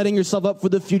you're setting yourself up for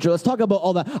the future. Let's talk about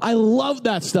all that. I love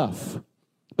that stuff.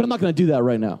 But I'm not going to do that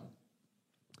right now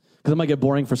because it might get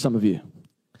boring for some of you.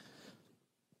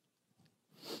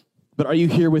 But are you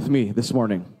here with me this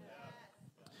morning?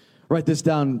 Write this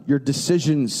down. Your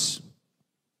decisions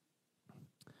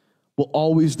will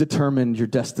always determine your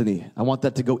destiny. I want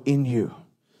that to go in you.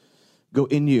 Go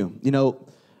in you. You know,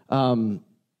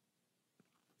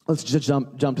 let's just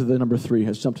jump to the number 3.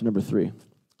 Let's jump to number 3.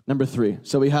 Number 3.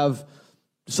 So we have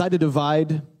decide to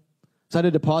divide, decide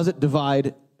to deposit,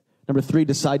 divide. Number 3,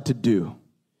 decide to do.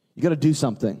 You got to do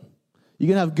something. You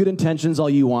can have good intentions all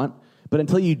you want, but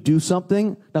until you do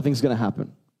something, nothing's going to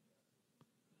happen.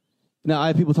 Now, I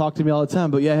have people talk to me all the time,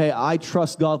 but hey, I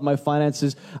trust God with my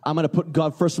finances. I'm going to put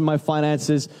God first in my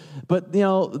finances. But, they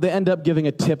end up giving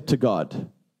a tip to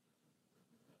God.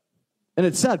 And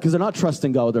it's sad because they're not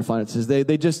trusting God with their finances.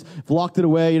 They just locked it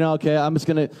away. Okay, I'm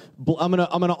going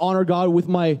to honor God with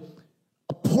a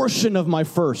portion of my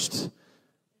first.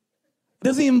 It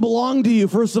doesn't even belong to you,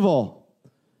 first of all.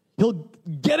 He'll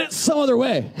get it some other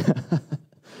way.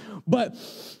 But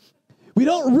we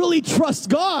don't really trust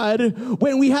God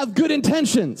when we have good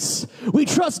intentions. We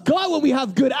trust God when we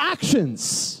have good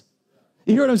actions.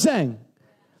 You hear what I'm saying?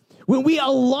 When we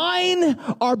align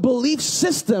our belief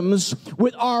systems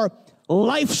with our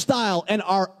lifestyle and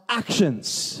our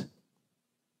actions.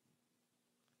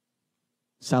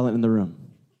 Silent in the room.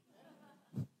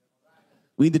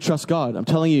 We need to trust God. I'm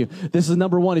telling you, this is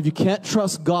number 1. If you can't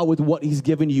trust God with what He's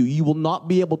given you, you will not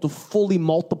be able to fully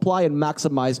multiply and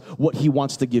maximize what He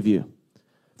wants to give you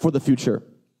for the future.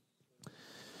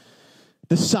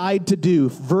 Decide to do.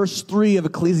 Verse 3 of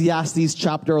Ecclesiastes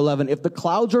chapter 11. If the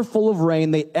clouds are full of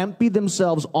rain, they empty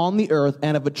themselves on the earth.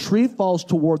 And if a tree falls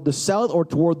toward the south or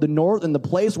toward the north, in the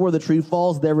place where the tree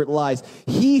falls, there it lies.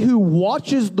 He who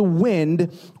watches the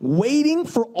wind, waiting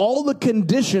for all the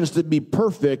conditions to be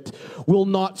perfect, will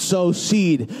not sow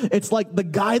seed. It's like the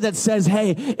guy that says,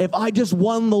 hey, if I just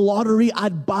won the lottery,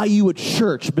 I'd buy you a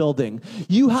church building.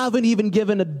 You haven't even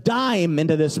given a dime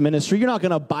into this ministry. You're not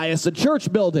going to buy us a church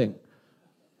building.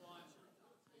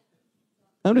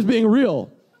 I'm just being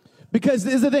real. Because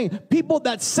this is the thing. People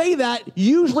that say that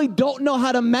usually don't know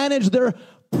how to manage their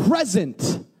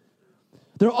present.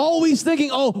 They're always thinking,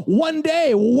 one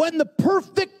day when the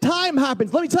perfect time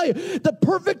happens. Let me tell you, the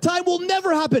perfect time will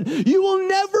never happen. You will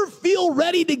never feel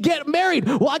ready to get married.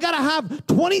 Well, I got to have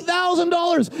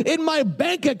 $20,000 in my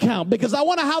bank account because I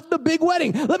want to have the big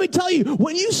wedding. Let me tell you,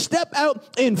 when you step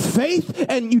out in faith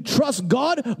and you trust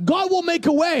God, God will make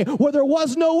a way where there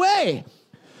was no way.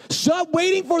 Stop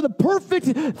waiting for the perfect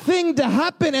thing to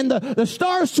happen and the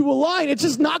stars to align. It's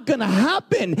just not going to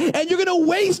happen. And you're going to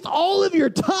waste all of your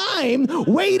time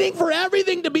waiting for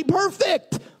everything to be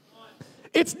perfect.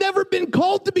 It's never been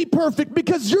called to be perfect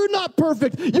because you're not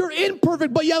perfect. You're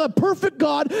imperfect, but you have a perfect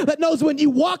God that knows when you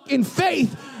walk in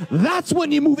faith, that's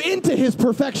when you move into His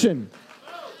perfection.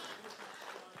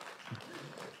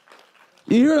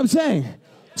 You hear what I'm saying?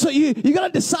 So you got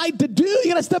to decide to do. You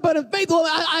got to step out in faith. Well,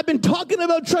 I've been talking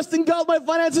about trusting God with my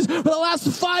finances for the last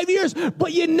 5 years,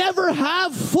 but you never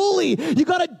have fully. You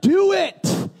got to do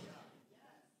it.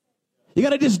 You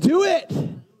got to just do it.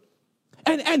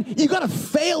 And you got to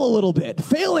fail a little bit.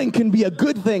 Failing can be a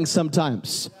good thing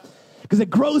sometimes because it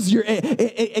grows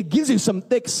it gives you some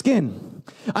thick skin.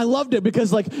 I loved it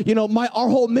because our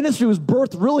whole ministry was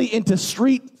birthed really into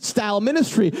street style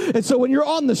ministry. And so when you're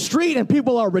on the street and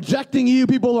people are rejecting you,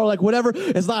 people are like, whatever,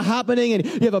 it's not happening. And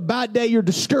you have a bad day, you're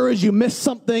discouraged, you miss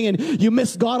something and you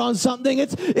miss God on something.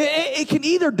 It can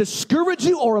either discourage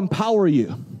you or empower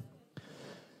you.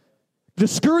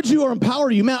 Discourage you or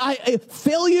empower you. Man,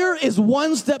 failure is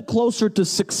one step closer to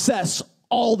success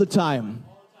all the time.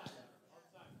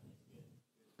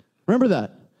 Remember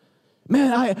that.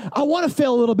 Man, I want to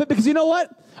fail a little bit because you know what?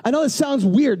 I know this sounds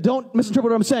weird. Don't misinterpret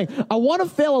what I'm saying. I want to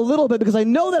fail a little bit because I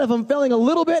know that if I'm failing a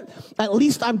little bit, at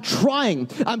least I'm trying.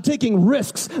 I'm taking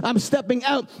risks. I'm stepping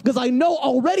out because I know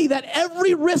already that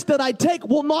every risk that I take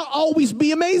will not always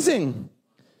be amazing.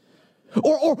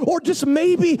 Or just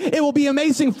maybe it will be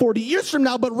amazing 40 years from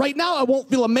now, but right now I won't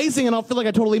feel amazing and I'll feel like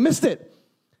I totally missed it.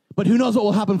 But who knows what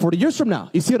will happen 40 years from now?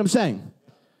 You see what I'm saying?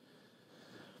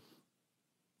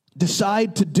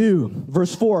 Decide to do.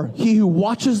 Verse 4, he who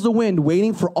watches the wind,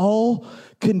 waiting for all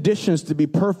conditions to be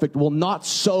perfect, will not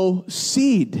sow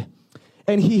seed.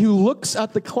 And he who looks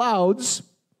at the clouds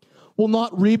will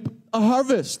not reap a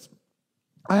harvest.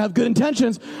 I have good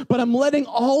intentions, but I'm letting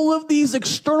all of these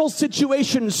external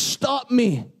situations stop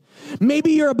me.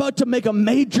 Maybe you're about to make a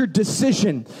major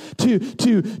decision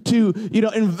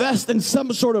to invest in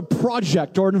some sort of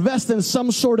project or invest in some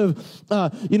sort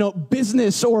of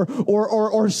business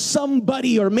or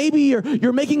somebody, or maybe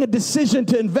you're making a decision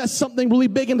to invest something really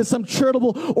big into some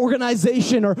charitable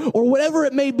organization or whatever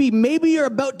it may be. Maybe you're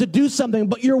about to do something,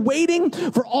 but you're waiting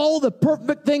for all the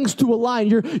perfect things to align.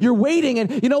 You're waiting,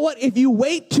 and you know what? If you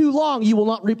wait too long, you will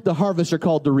not reap the harvest you're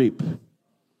called to reap.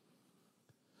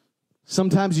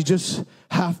 Sometimes you just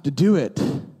have to do it.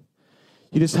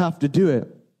 You just have to do it.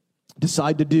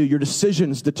 decide to do. Your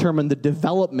decisions determine the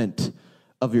development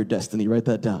of your destiny. Write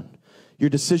that down. Your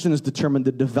decisions determine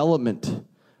the development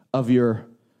of your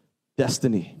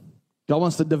destiny. God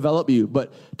wants to develop you,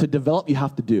 but to develop, you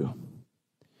have to do.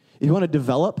 If you want to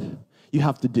develop, you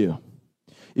have to do.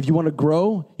 If you want to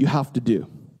grow, you have to do.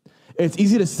 It's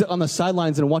easy to sit on the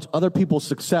sidelines and watch other people's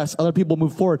success, other people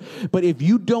move forward. But if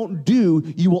you don't do,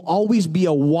 you will always be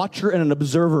a watcher and an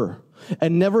observer,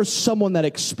 and never someone that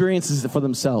experiences it for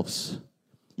themselves.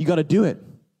 You got to do it.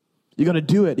 You got to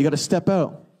do it. You got to step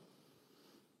out.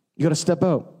 You got to step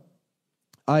out.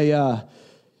 I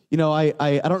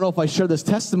don't know if I shared this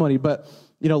testimony, but,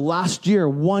 last year,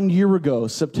 1 year ago,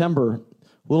 September, a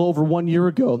little over 1 year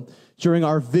ago, during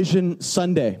our Vision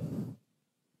Sunday.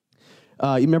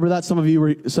 You remember that? Some of you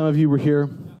were here.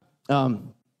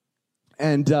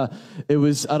 It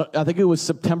was, I think it was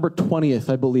September 20th,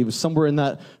 I believe, somewhere in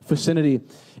that vicinity.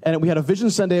 And we had a Vision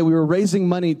Sunday. We were raising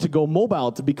money to go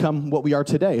mobile to become what we are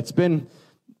today. It's been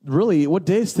really, what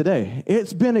day is today?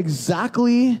 It's been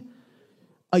exactly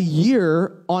a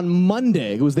year on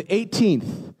Monday. It was the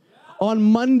 18th. On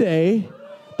Monday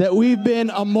that we've been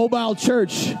a mobile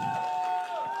church.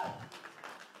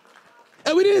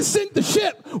 And we didn't sink the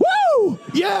ship. Woo!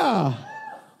 Yeah.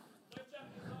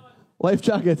 Life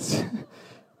jackets.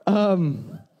 It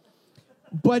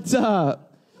was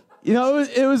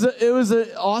an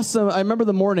awesome. I remember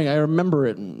the morning. I remember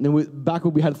it. And back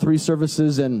when we had 3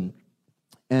 services, and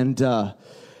I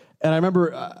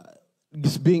remember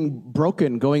just being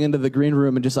broken, going into the green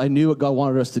room, and I knew what God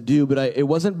wanted us to do. But it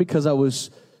wasn't because I was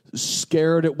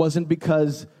scared. It wasn't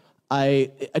because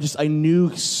I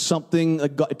knew something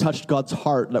that touched God's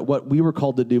heart, that what we were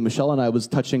called to do, Michelle and I, was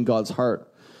touching God's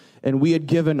heart. And we had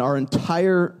given our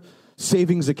entire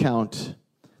savings account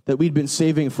that we'd been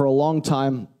saving for a long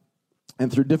time,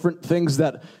 and through different things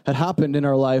that had happened in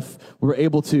our life, we were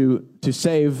able to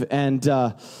save, and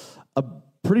a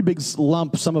pretty big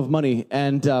sum of money.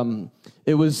 And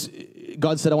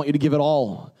God said, I want you to give it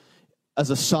all as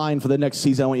a sign for the next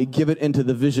season. I want you to give it into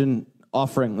the vision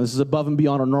offering. This is above and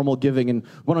beyond our normal giving, and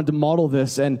wanted to model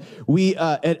this. And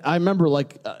I remember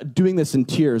doing this in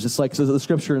tears. It's like, so the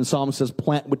scripture in Psalm says,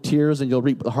 plant with tears and you'll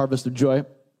reap the harvest of joy.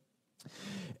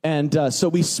 And so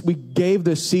we gave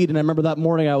this seed, and I remember that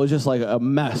morning I was just like a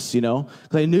mess, because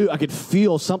I knew I could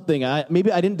feel something.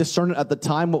 Maybe I didn't discern it at the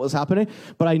time what was happening,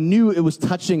 but I knew it was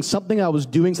touching something I was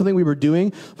doing, something we were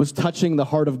doing was touching the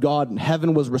heart of God, and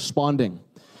heaven was responding.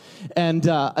 And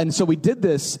so we did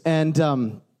this, and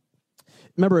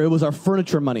remember, it was our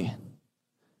furniture money. It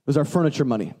was our furniture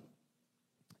money.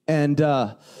 And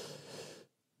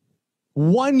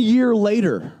 1 year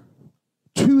later,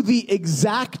 to the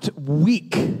exact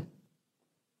week.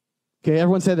 Okay,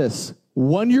 everyone say this.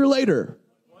 1 year later,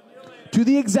 to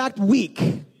the exact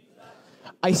week,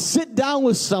 I sit down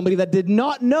with somebody that did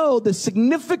not know the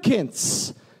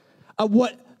significance of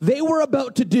what they were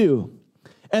about to do.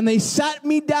 And they sat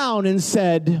me down and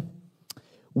said,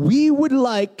 we would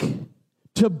like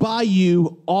to buy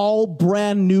you all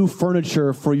brand new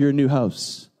furniture for your new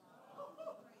house.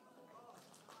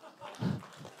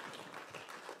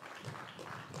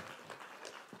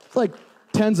 It's like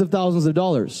tens of thousands of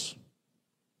dollars.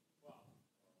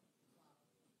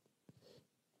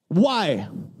 Why?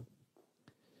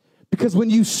 Because when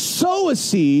you sow a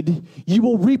seed, you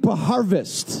will reap a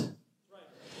harvest.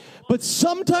 But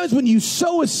sometimes when you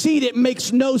sow a seed, it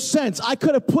makes no sense. I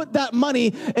could have put that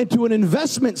money into an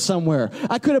investment somewhere.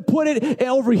 I could have put it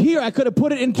over here. I could have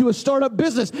put it into a startup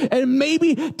business. And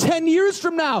maybe 10 years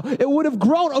from now, it would have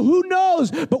grown. Who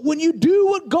knows? But when you do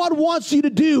what God wants you to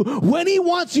do, when He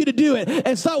wants you to do it,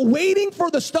 and start waiting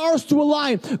for the stars to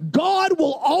align, God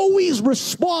will always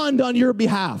respond on your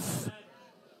behalf.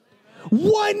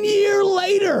 1 year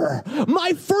later,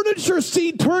 my furniture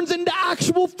seed turns into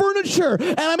actual furniture,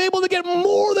 and I'm able to get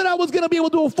more than I was going to be able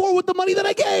to afford with the money that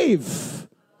I gave.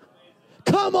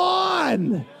 Come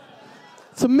on.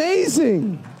 It's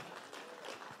amazing.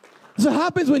 This is what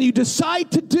happens when you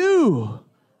decide to do.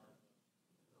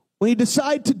 When you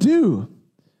decide to do.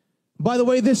 By the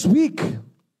way, this week,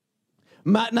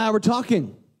 Matt and I were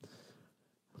talking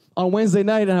on Wednesday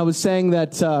night, and I was saying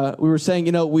that we were saying,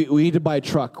 we need to buy a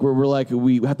truck. We're like,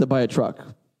 we have to buy a truck.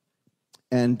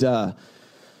 And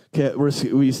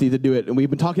we just need to do it. And we've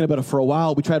been talking about it for a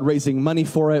while. We tried raising money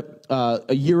for it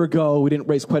a year ago. We didn't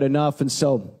raise quite enough. And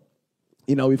so,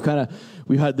 we've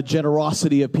had the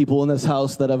generosity of people in this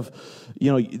house that have,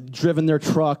 driven their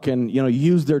truck and,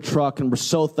 used their truck. And we're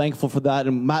so thankful for that.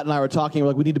 And Matt and I were talking, we're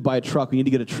like, we need to buy a truck. We need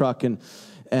to get a truck. And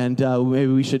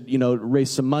maybe we should, raise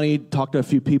some money, talk to a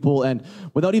few people. And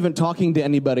without even talking to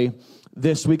anybody,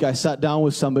 this week I sat down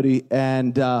with somebody,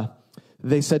 and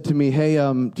they said to me, hey,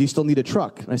 do you still need a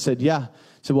truck? And I said, yeah. I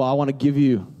said, well, I want to give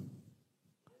you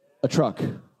a truck.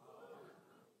 Isn't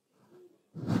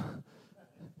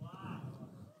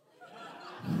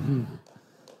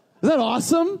that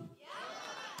awesome?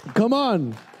 Come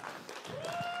on.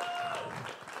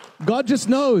 God just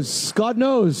knows. God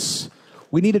knows.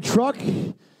 We need a truck.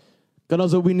 God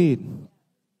knows what we need.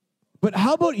 But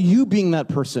how about you being that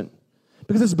person?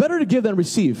 Because it's better to give than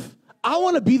receive. I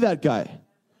want to be that guy.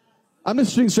 I'm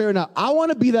just shooting straight right now. I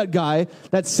want to be that guy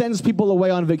that sends people away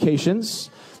on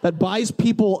vacations, that buys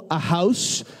people a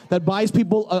house, that buys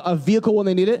people a vehicle when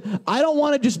they need it. I don't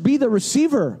want to just be the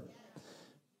receiver.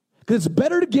 Because it's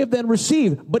better to give than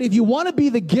receive. But if you want to be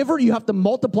the giver, you have to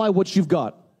multiply what you've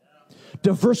got.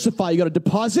 Diversify. You got to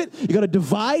deposit, you got to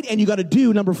divide, and you got to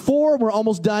do. Number 4, we're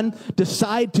almost done.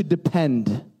 Decide to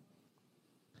depend.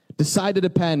 Decide to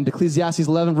depend. Ecclesiastes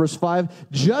 11 verse 5.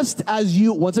 Just as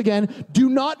you, once again, do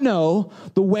not know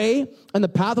the way and the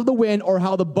path of the wind, or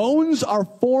how the bones are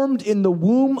formed in the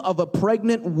womb of a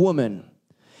pregnant woman,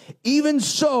 even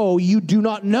so you do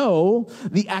not know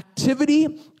the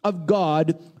activity of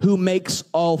God who makes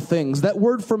all things. That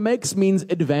word for makes means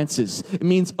advances. It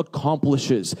means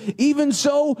accomplishes. Even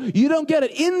so, you don't get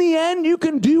it. In the end, you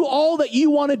can do all that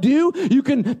you want to do. You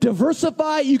can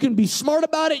diversify. You can be smart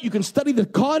about it. You can study the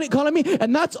economy,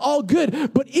 and that's all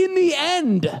good. But in the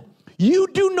end, you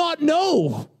do not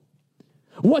know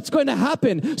what's going to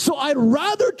happen. So I'd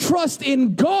rather trust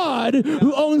in God,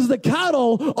 who owns the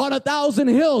cattle on 1,000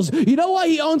 hills. You know why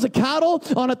he owns the cattle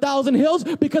on 1,000 hills?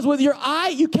 Because with your eye,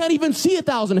 you can't even see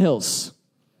 1,000 hills.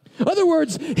 In other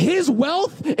words, his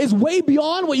wealth is way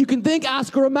beyond what you can think,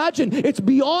 ask, or imagine. It's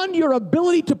beyond your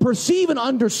ability to perceive and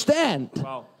understand.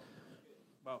 Wow.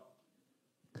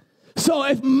 So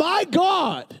if my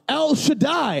God, El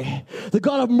Shaddai, the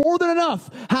God of more than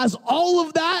enough, has all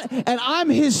of that, and I'm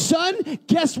his son,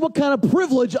 guess what kind of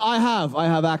privilege I have? I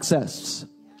have access.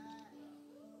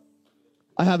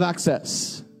 I have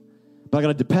access. But I got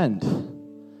to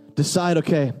depend. Decide,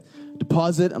 okay,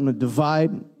 deposit, I'm going to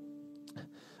divide, I'm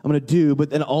going to do, but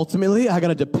then ultimately I got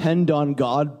to depend on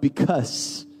God,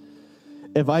 because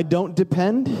if I don't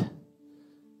depend,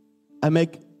 I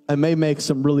may make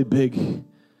some really big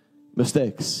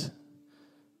mistakes.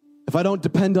 If I don't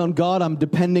depend on God, I'm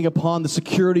depending upon the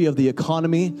security of the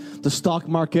economy, the stock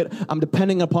market. I'm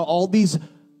depending upon all these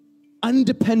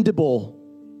undependable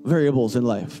variables in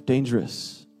life.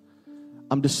 Dangerous.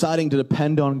 I'm deciding to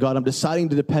depend on God. I'm deciding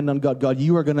to depend on God. God,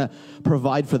 you are going to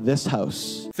provide for this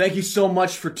house. Thank you so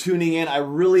much for tuning in. I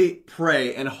really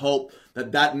pray and hope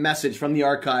that message from the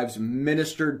archives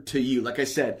ministered to you. Like I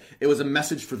said, it was a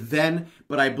message for then,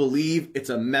 but I believe it's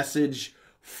a message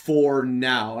for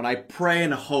now. And I pray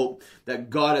and hope that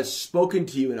God has spoken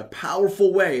to you in a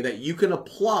powerful way that you can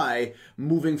apply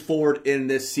moving forward in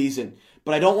this season.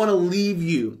 But I don't want to leave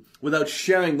you without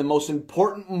sharing the most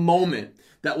important moment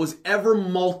that was ever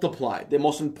multiplied, the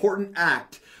most important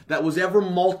act that was ever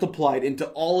multiplied into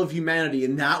all of humanity.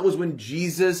 And that was when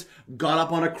Jesus got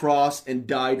up on a cross and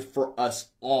died for us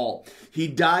all. He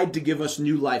died to give us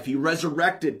new life. He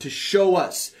resurrected to show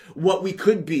us what we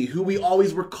could be, who we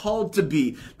always were called to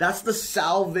be. That's the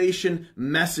salvation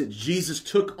message. Jesus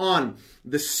took on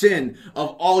the sin of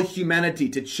all humanity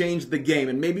to change the game.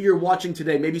 And maybe you're watching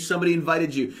today, maybe somebody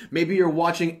invited you, maybe you're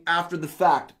watching after the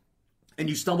fact, and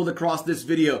you stumbled across this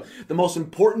video. The most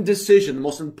important decision, the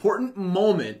most important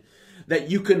moment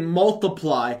that you can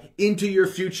multiply into your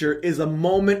future is the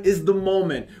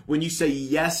moment when you say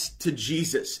yes to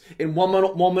Jesus. In one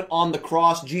moment on the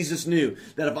cross, Jesus knew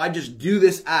that if I just do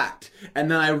this act and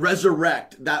then I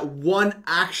resurrect, that one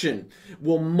action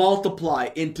will multiply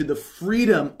into the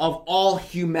freedom of all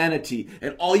humanity.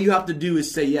 And all you have to do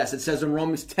is say yes. It says in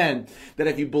Romans 10 that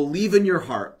if you believe in your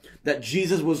heart that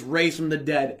Jesus was raised from the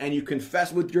dead and you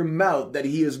confess with your mouth that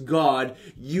he is God,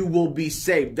 you will be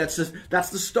saved. That's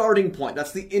the starting point.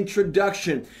 That's the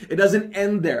introduction. It doesn't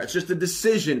end there. It's just a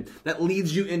decision that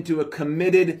leads you into a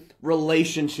committed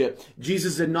relationship.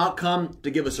 Jesus did not come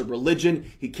to give us a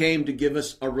religion. He came to give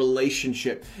us a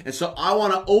relationship. And so I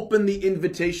want to open the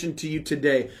invitation to you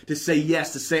today to say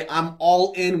yes, to say I'm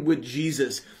all in with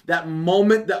Jesus. That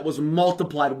moment that was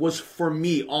multiplied was for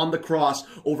me on the cross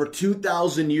over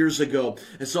 2,000 years ago.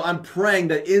 And so I'm praying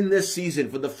that in this season,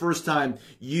 for the first time,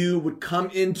 you would come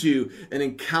into an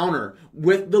encounter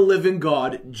with the living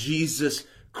God, Jesus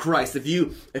Christ. If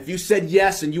you said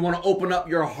yes and you want to open up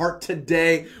your heart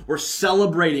today, we're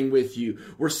celebrating with you.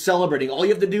 We're celebrating. All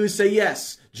you have to do is say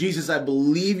yes. Jesus, I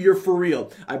believe you're for real.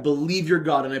 I believe you're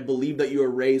God, and I believe that you are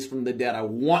raised from the dead. I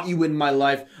want you in my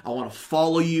life. I want to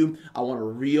follow you. I want a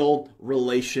real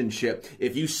relationship.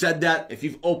 If you said that, if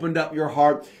you've opened up your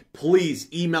heart,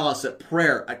 please email us at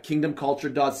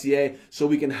prayer@kingdomculture.ca so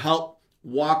we can help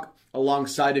walk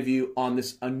alongside of you on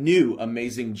this a new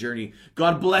amazing journey.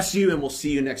 God bless you, and we'll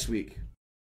see you next week.